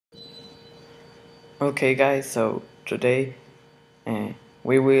Okay guys, so today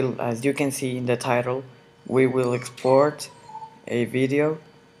we will, as you can see in the title, we will export a video.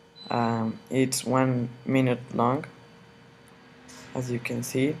 It's 1 minute long, as you can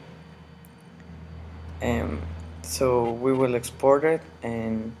see. Um, so we will export it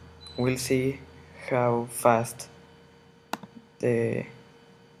and we'll see how fast the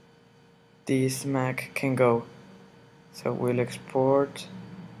this Mac can go. So we'll export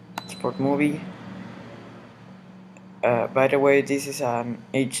movie. By the way, this is an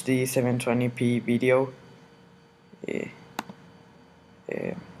HD 720p video. Uh,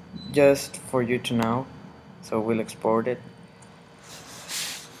 uh, just for you to know. So we'll export it.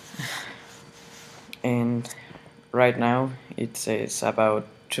 And right now it says about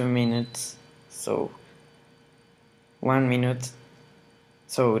 2 minutes. So 1 minute.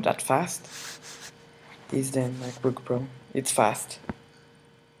 So that fast is the MacBook Pro. It's fast.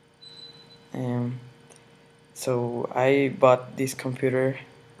 Um, so I bought this computer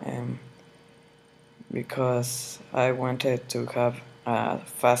because I wanted to have a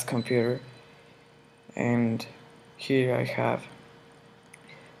fast computer, and here I have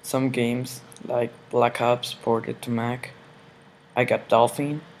some games like Black Ops ported to Mac. I got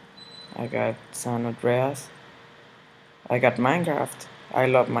Dolphin, I got San Andreas, I got Minecraft. I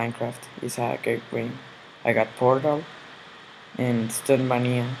love Minecraft, it's a great game. I got Portal and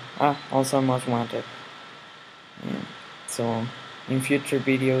Stunmania. Also Most Wanted. And so in future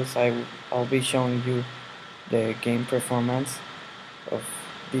videos I'll be showing you the game performance of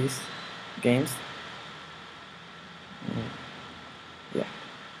these games. And yeah.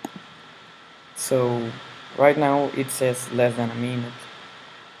 So right now it says less than a minute,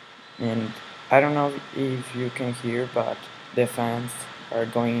 and I don't know if you can hear, but the fans are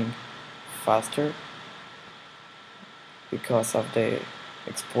going faster because of the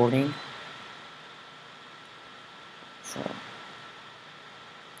exporting. So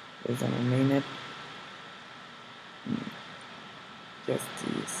less than a minute. Just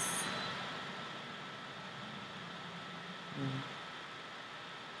this.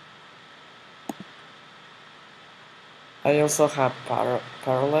 I also have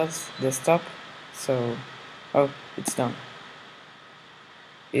parallels desktop, so it's done.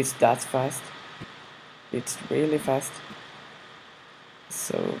 It's that fast. It's really fast.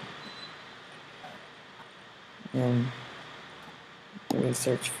 So we'll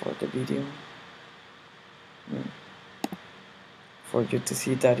search for the video for you to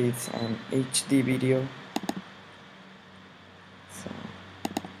see that it's an HD video. So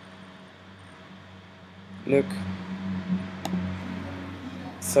look.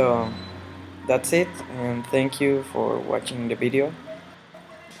 So that's it, and thank you for watching the video.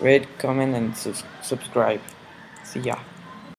 Rate, comment, and subscribe. See ya.